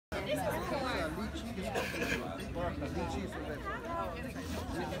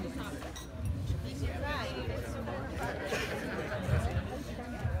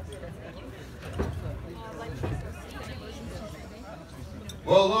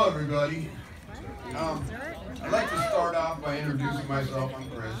Well, hello everybody. I'd like to start off by introducing myself. I'm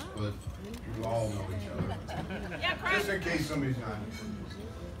Chris, but you all know each other. Just in case somebody's not.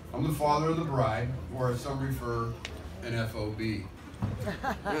 I'm the father of the bride, or as some refer, an FOB.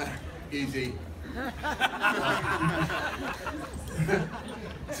 Easy.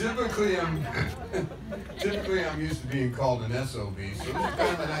 Typically I'm used to being called an SOB, so this is kind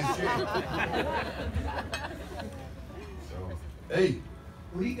of a nice change. So, hey,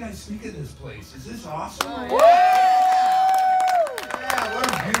 what do you guys think of this place? Is this awesome? Yeah, what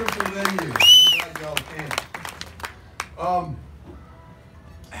a beautiful venue. I'm glad y'all came.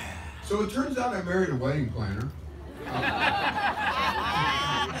 So it turns out I married a wedding planner.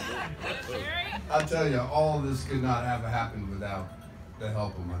 I'll tell you, all of this could not have happened without the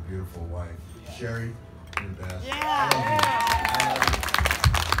help of my beautiful wife. Sherry, you're the best.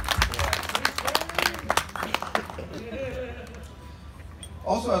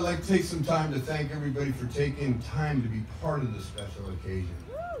 Also, I'd like to take some time to thank everybody for taking time to be part of this special occasion.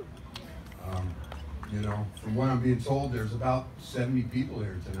 You know, from what I'm being told, there's about 70 people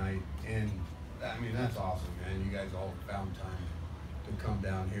here tonight, and I mean, that's awesome, man. You guys all found time to come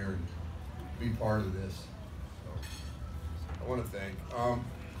down here and be part of this. So, I want to thank.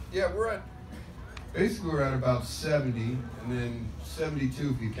 Yeah, we're at about 70, and then 72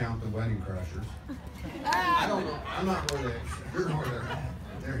 if you count the wedding crashers. I don't know. I'm not where you're where they're at.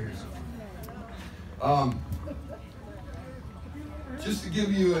 They're here somewhere. Just to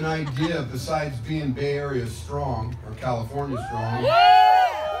give you an idea, besides being Bay Area strong, or California strong,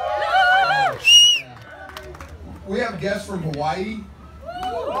 we have guests from Hawaii.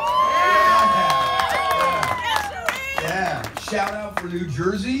 Yeah. Shout out for New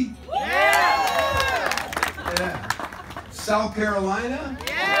Jersey. Yeah. South Carolina. Look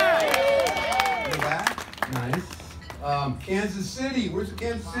at that. Nice. Kansas City. Where's the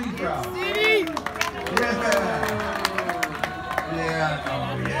Kansas City crowd? Yeah. Yeah.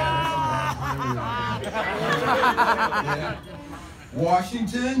 Oh, yeah. Yeah.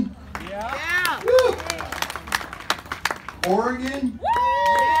 Washington. Yeah. Woo. Oregon.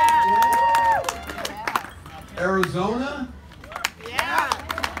 Yeah. Arizona. Yeah.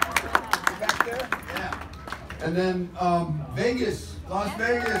 Back there. Yeah. And then Vegas, Las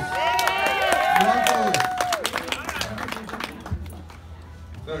Vegas. Broncos.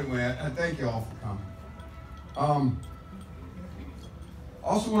 So anyway, I thank you all for coming.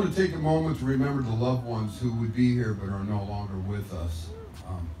 Also want to take a moment to remember the loved ones who would be here but are no longer with us.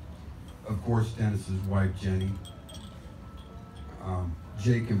 Of course, Dennis's wife, Jenny.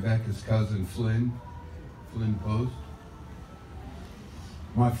 Jake and Becca's cousin, Flynn Post.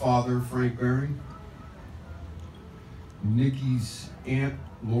 My father, Frank Baring. Nikki's aunt,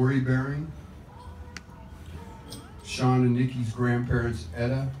 Lori Baring. Sean and Nikki's grandparents,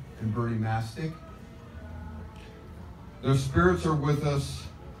 Etta and Bernie Mastick. Their spirits are with us,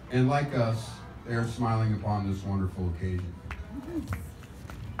 and like us, they are smiling upon this wonderful occasion.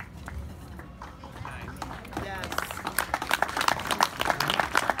 Yes.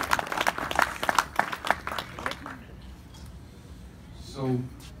 So,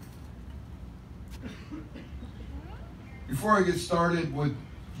 before I get started with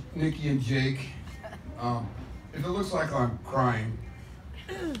Nikki and Jake, if it looks like I'm crying,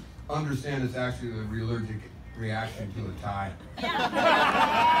 understand it's actually a allergic reaction to a tie. I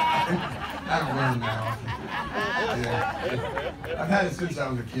don't wear them that often. Yeah. I've had it since I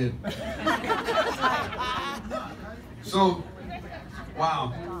was a kid. So,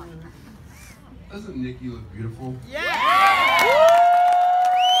 wow. Doesn't Nikki look beautiful? Yeah!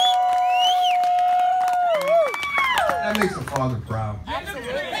 That makes a father proud.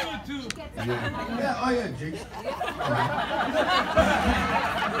 Absolutely. Yeah. Yeah. Oh yeah, Jake. All right.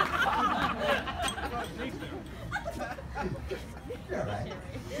 Yeah, right.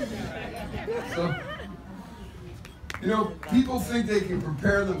 So, you know, people think they can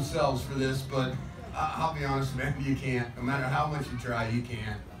prepare themselves for this, but I'll be honest, man, you can't. No matter how much you try, you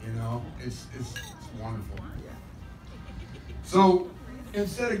can't. You know, it's wonderful. So,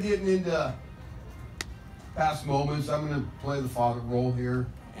 instead of getting into past moments, I'm going to play the father role here,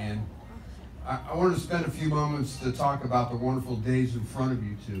 and I want to spend a few moments to talk about the wonderful days in front of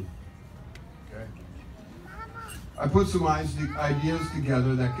you two. Okay. I put some ideas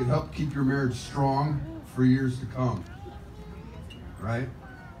together that could help keep your marriage strong for years to come. Right?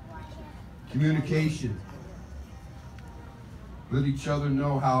 Communication. Let each other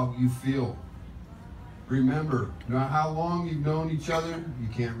know how you feel. Remember, no matter how long you've known each other, you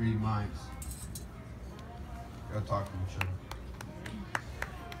can't read minds. Gotta talk to each other.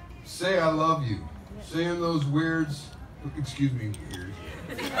 Say I love you. Saying those words, excuse me, ears.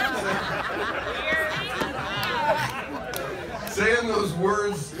 Saying those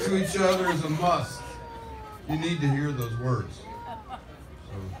words to each other is a must. You need to hear those words.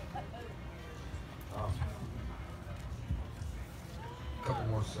 So, a couple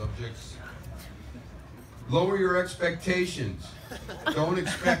more subjects. Lower your expectations. Don't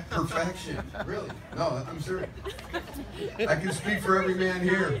expect perfection. Really? No, I'm serious. I can speak for every man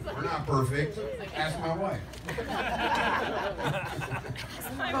here. We're not perfect. Ask my wife.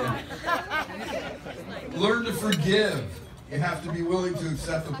 Learn to forgive. You have to be willing to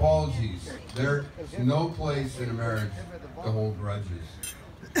accept apologies. There's no place in a marriage to hold grudges.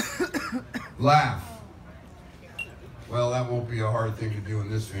 Laugh. Well, that won't be a hard thing to do in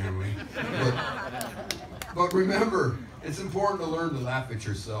this family. But remember, it's important to learn to laugh at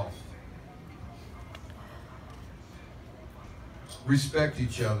yourself. Respect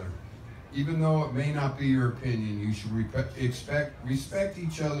each other. Even though it may not be your opinion, you should respect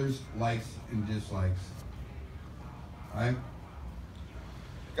each other's likes and dislikes. Right?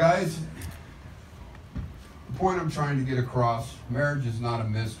 Guys, the point I'm trying to get across, marriage is not a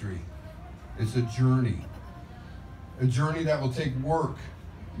mystery. It's a journey. A journey that will take work,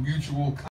 mutual